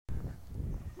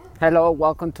Hello,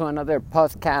 welcome to another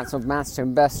podcast of Master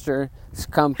Investors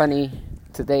Company.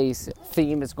 Today's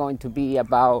theme is going to be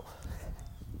about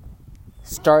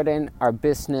starting our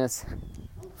business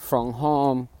from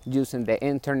home using the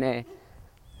internet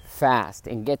fast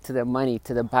and get to the money,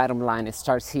 to the bottom line, and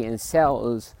start seeing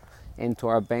sales into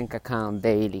our bank account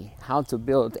daily. How to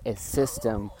build a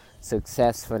system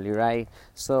successfully, right?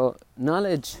 So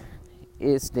knowledge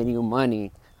is the new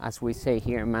money, as we say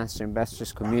here in Master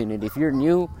Investors Community. If you're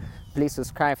new, please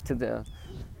subscribe to the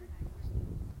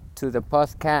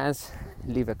podcast,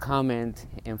 leave a comment,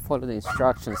 and follow the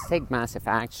instructions. Take massive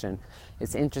action.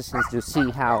 It's interesting to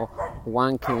see how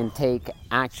one can take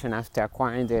action after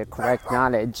acquiring the correct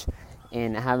knowledge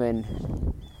and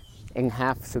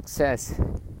have success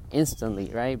instantly,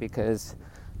 right? Because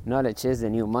knowledge is the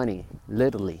new money,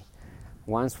 literally.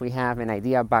 Once we have an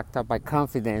idea backed up by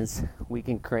confidence, we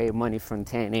can create money from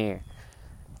thin air,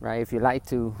 right? If you like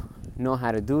to know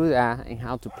how to do that and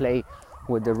how to play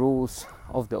with the rules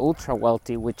of the ultra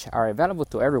wealthy, which are available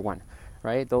to everyone,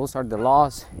 right? Those are the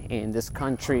laws in this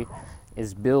country.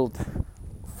 Is built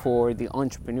for the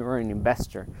entrepreneur and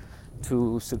investor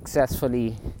to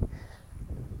successfully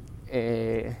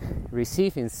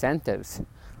receive incentives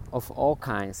of all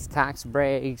kinds, tax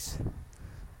breaks,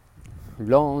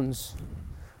 loans,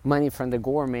 money from the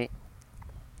government,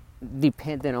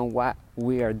 depending on what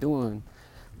we are doing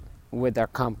with our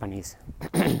companies.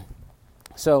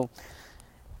 So,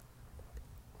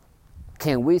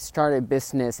 can we start a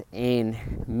business and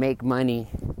make money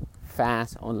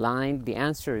fast online? The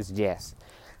answer is yes.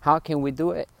 How can we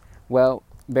do it? Well,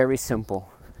 very simple.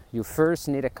 You first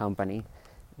need a company.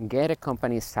 Get a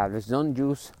company established. Don't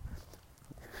use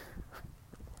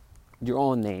your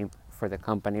own name for the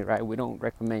company, right? We don't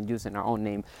recommend using our own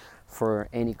name for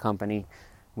any company.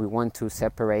 We want to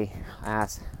separate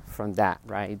us from that,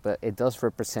 right? But it does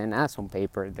represent us on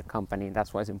paper, the company.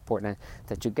 That's why it's important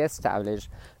that you get established,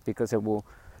 because it will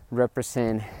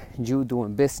represent you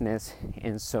doing business,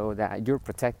 and so that you're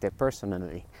protected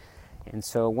personally. And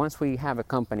so once we have a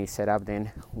company set up,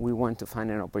 then we want to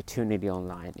find an opportunity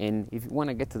online. And if you want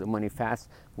to get to the money fast,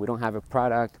 we don't have a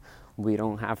product, we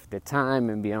don't have the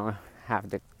time, and we don't have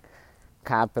the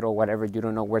capital, whatever, you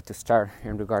don't know where to start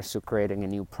in regards to creating a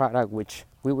new product, which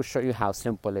we will show you how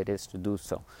simple it is to do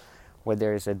so,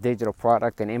 whether it's a digital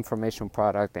product, an information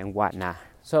product, and whatnot.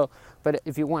 So, but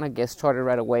if you want to get started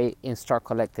right away and start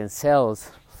collecting sales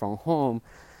from home,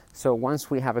 so once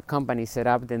we have a company set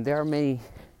up, then there are many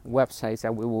websites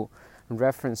that we will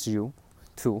reference you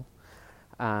to.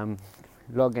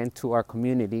 Log into our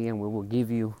community and we will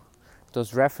give you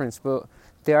those references. But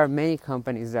there are many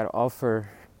companies that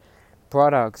offer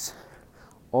products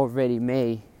already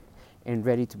made and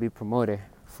ready to be promoted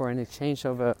for an exchange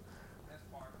of a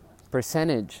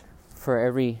percentage for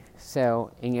every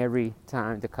sale and every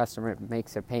time the customer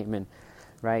makes a payment,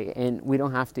 right? And we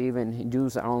don't have to even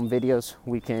use our own videos.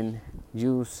 We can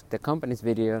use the company's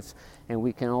videos, and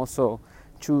we can also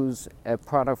choose a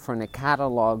product from a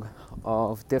catalog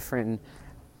of different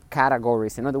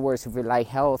categories. In other words, if you like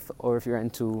health, or if you're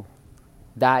into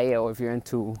diet, or if you're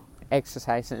into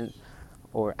exercising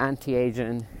or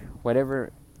anti-aging,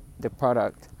 whatever the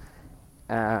product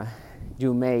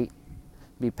you may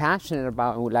be passionate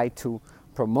about and would like to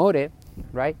promote it,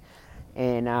 right?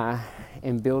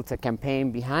 And build a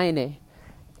campaign behind it.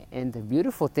 And the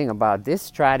beautiful thing about this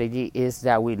strategy is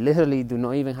that we literally do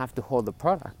not even have to hold the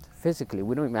product physically.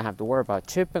 We don't even have to worry about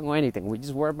shipping or anything. We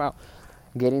just worry about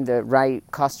getting the right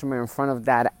customer in front of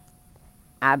that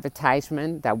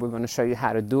advertisement that we're going to show you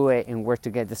how to do it and where to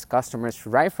get these customers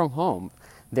right from home.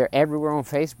 They're everywhere on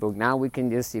Facebook. Now we can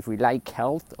just, if we like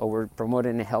health or we're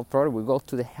promoting a health product, we go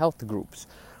to the health groups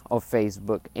of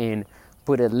Facebook and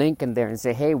put a link in there and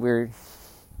say, hey, we'd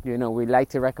like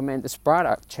to recommend this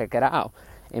product. Check it out.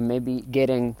 And maybe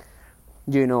getting,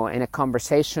 in a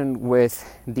conversation with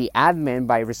the admin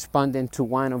by responding to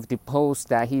one of the posts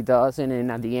that he does. And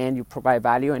then at the end, you provide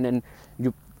value, and then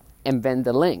you embed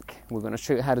the link. We're going to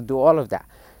show you how to do all of that.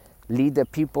 Lead the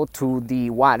people to the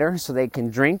water so they can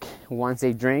drink. Once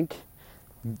they drink,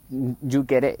 you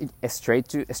get it straight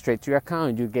to your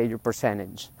account. You get your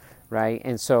percentage, right?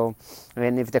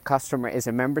 And if the customer is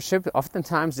a membership,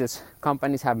 oftentimes these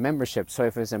companies have memberships. So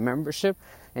if it's a membership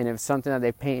and if it's something that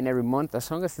they pay in every month, as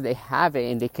long as they have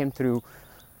it and they came through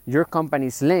your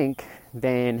company's link,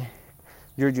 then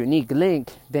your unique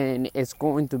link, then it's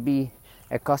going to be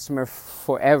a customer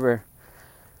forever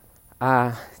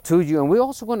to you. And we're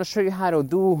also going to show you how to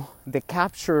do the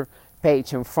capture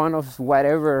page in front of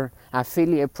whatever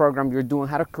affiliate program you're doing,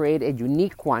 how to create a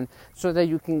unique one so that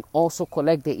you can also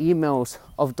collect the emails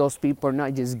of those people,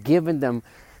 not just giving them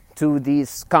to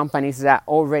these companies that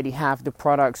already have the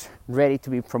products ready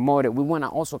to be promoted. We want to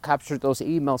also capture those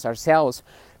emails ourselves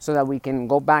so that we can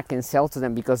go back and sell to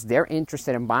them, because they're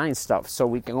interested in buying stuff. So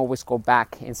we can always go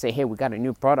back and say, hey, we got a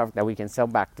new product that we can sell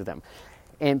back to them.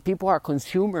 And people are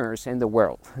consumers in the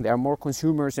world. There are more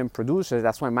consumers than producers.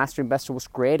 That's why Master Investor was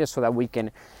created, so that we can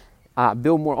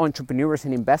build more entrepreneurs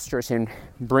and investors and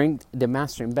bring the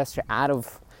Master Investor out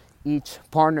of each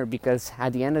partner, because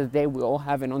at the end of the day, we all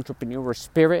have an entrepreneurial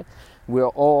spirit. We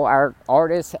all are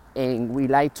artists, and we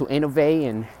like to innovate,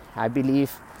 and I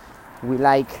believe we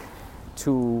like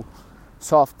to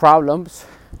solve problems,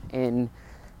 and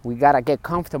we gotta get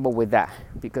comfortable with that,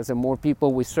 because the more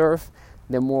people we serve,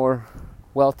 the more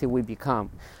wealthy we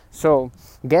become. So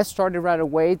get started right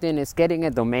away. Then it's getting a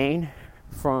domain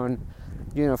from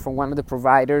one of the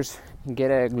providers, get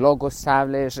a logo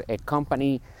established, a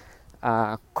company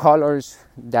colors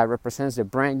that represents the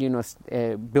brand,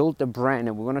 build the brand.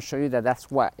 And we're going to show you that that's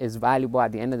what is valuable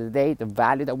at the end of the day, the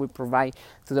value that we provide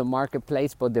to the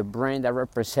marketplace, but the brand that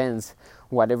represents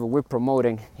whatever we're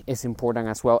promoting is important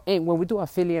as well. And when we do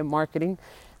affiliate marketing,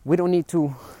 we don't need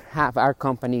to have our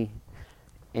company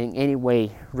in any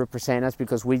way represent us,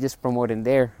 because we just promoting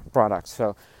their products.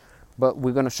 But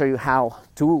we're going to show you how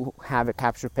to have a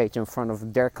capture page in front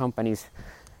of their company's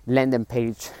landing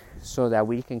page, so that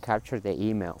we can capture the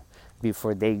email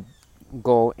before they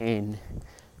go in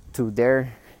to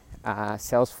their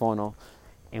sales funnel,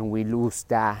 and we lose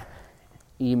that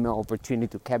email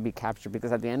opportunity to be captured.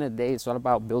 Because at the end of the day, it's all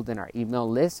about building our email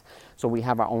list, so we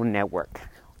have our own network.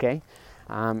 Okay,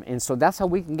 and so that's how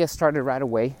we can get started right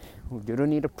away. You don't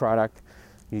need a product.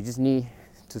 You just need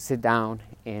to sit down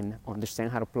and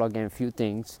understand how to plug in a few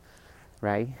things,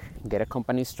 right? Get a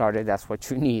company started. That's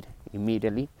what you need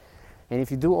immediately. And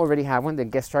if you do already have one, then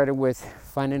get started with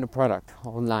finding a product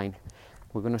online.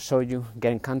 We're going to show you,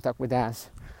 get in contact with us,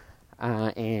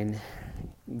 and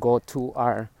go to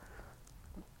our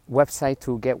website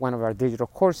to get one of our digital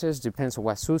courses. Depends on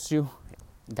what suits you.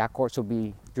 That course will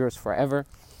be yours forever.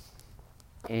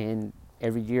 And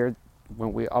every year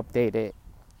when we update it,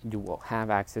 you will have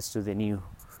access to the new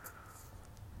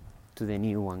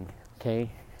one.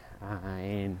 Okay,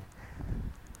 and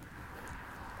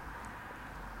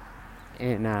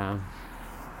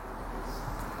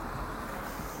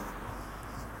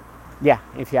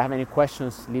if you have any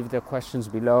questions, leave the questions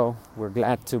below. We're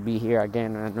glad to be here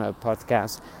again on another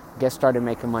podcast. Get started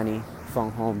making money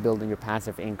from home, building your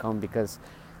passive income, because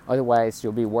otherwise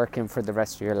you'll be working for the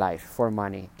rest of your life for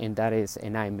money, and that is a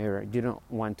nightmare. You don't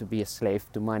want to be a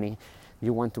slave to money.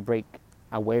 You want to break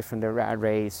away from the rat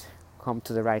race, come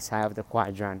to the right side of the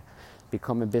quadrant,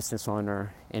 become a business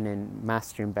owner, and then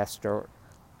master investor,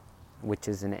 which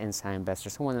is an inside investor,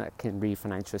 someone that can read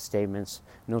financial statements,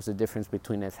 knows the difference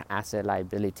between asset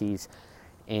liabilities,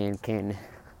 and can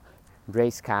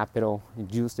raise capital,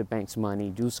 use the bank's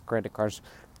money, use credit cards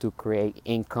to create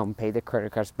income, pay the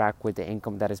credit cards back with the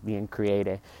income that is being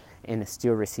created, and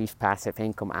still receive passive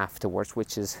income afterwards,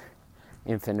 which is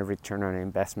infinite return on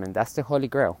investment. That's the holy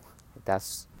grail.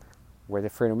 That's where the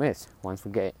freedom is. Once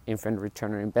we get infinite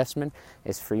return on investment,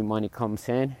 it's free money comes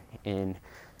in, and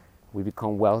we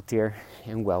become wealthier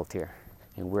and wealthier,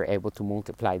 and we're able to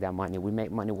multiply that money. We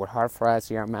make money work hard for us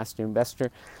here at Master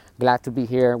Investor. Glad to be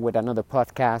here with another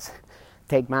podcast.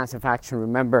 Take massive action.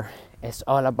 Remember, it's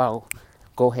all about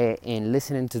go ahead and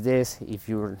listening to this. If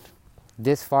you're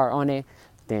this far on it,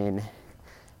 then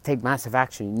take massive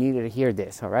action. You needed to hear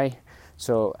this, all right?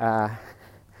 So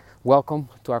welcome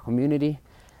to our community.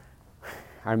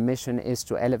 Our mission is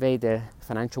to elevate the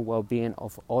financial well-being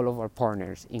of all of our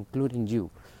partners, including you.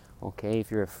 Okay, if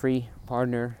you're a free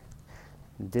partner,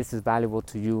 this is valuable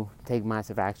to you. Take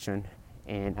massive action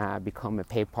and become a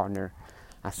paid partner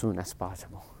as soon as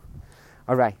possible.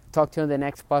 All right, talk to you on the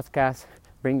next podcast.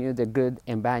 Bring you the good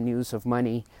and bad news of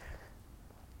money,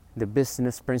 the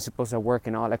business principles that work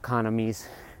in all economies.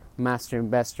 Master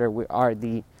Investor, we are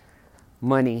the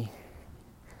money,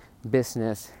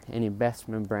 business, and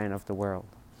investment brand of the world.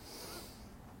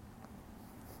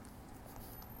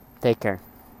 Take care.